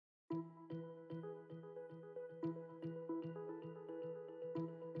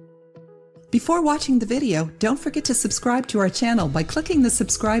Before watching the video, don't forget to subscribe to our channel by clicking the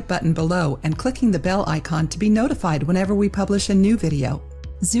subscribe button below and clicking the bell icon to be notified whenever we publish a new video.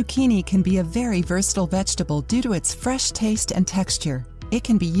 Zucchini can be a very versatile vegetable due to its fresh taste and texture. It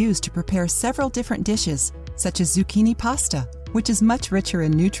can be used to prepare several different dishes, such as zucchini pasta, which is much richer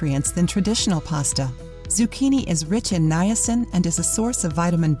in nutrients than traditional pasta. Zucchini is rich in niacin and is a source of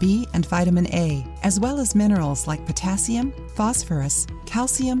vitamin B and vitamin A, as well as minerals like potassium, phosphorus,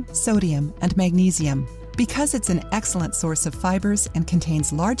 calcium, sodium, and magnesium. Because it's an excellent source of fibers and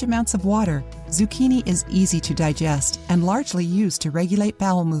contains large amounts of water, zucchini is easy to digest and largely used to regulate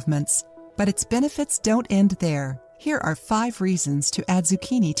bowel movements. But its benefits don't end there. Here are 5 reasons to add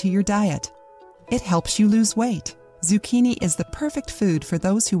zucchini to your diet. It helps you lose weight. Zucchini is the perfect food for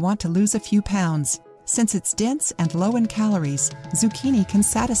those who want to lose a few pounds. Since it's dense and low in calories, zucchini can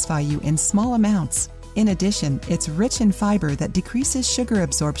satisfy you in small amounts. In addition, it's rich in fiber that decreases sugar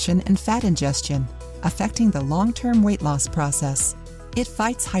absorption and fat ingestion, affecting the long-term weight loss process. It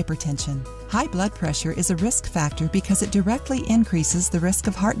fights hypertension. High blood pressure is a risk factor because it directly increases the risk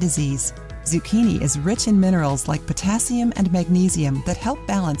of heart disease. Zucchini is rich in minerals like potassium and magnesium that help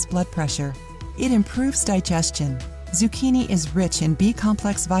balance blood pressure. It improves digestion. Zucchini is rich in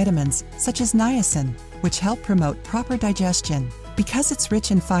B-complex vitamins, such as niacin, which help promote proper digestion. Because it's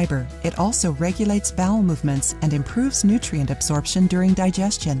rich in fiber, it also regulates bowel movements and improves nutrient absorption during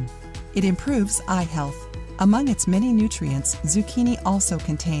digestion. It improves eye health. Among its many nutrients, zucchini also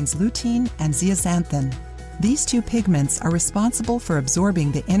contains lutein and zeaxanthin. These 2 pigments are responsible for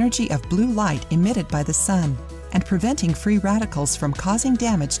absorbing the energy of blue light emitted by the sun and preventing free radicals from causing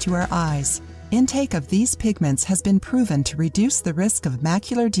damage to our eyes. Intake of these pigments has been proven to reduce the risk of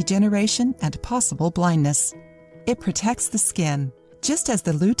macular degeneration and possible blindness. It protects the skin. Just as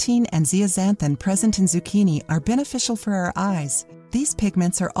the lutein and zeaxanthin present in zucchini are beneficial for our eyes, these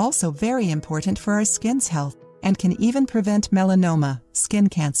pigments are also very important for our skin's health and can even prevent melanoma, skin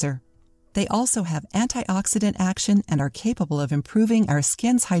cancer. They also have antioxidant action and are capable of improving our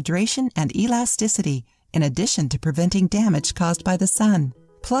skin's hydration and elasticity, in addition to preventing damage caused by the sun.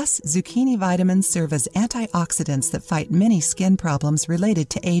 Plus, zucchini vitamins serve as antioxidants that fight many skin problems related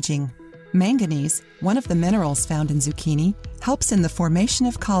to aging. Manganese, one of the minerals found in zucchini, helps in the formation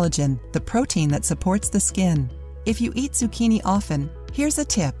of collagen, the protein that supports the skin. If you eat zucchini often, here's a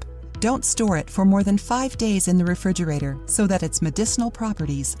tip. Don't store it for more than 5 days in the refrigerator so that its medicinal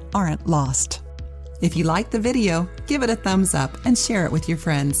properties aren't lost. If you liked the video, give it a thumbs up and share it with your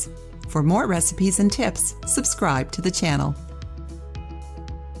friends. For more recipes and tips, subscribe to the channel.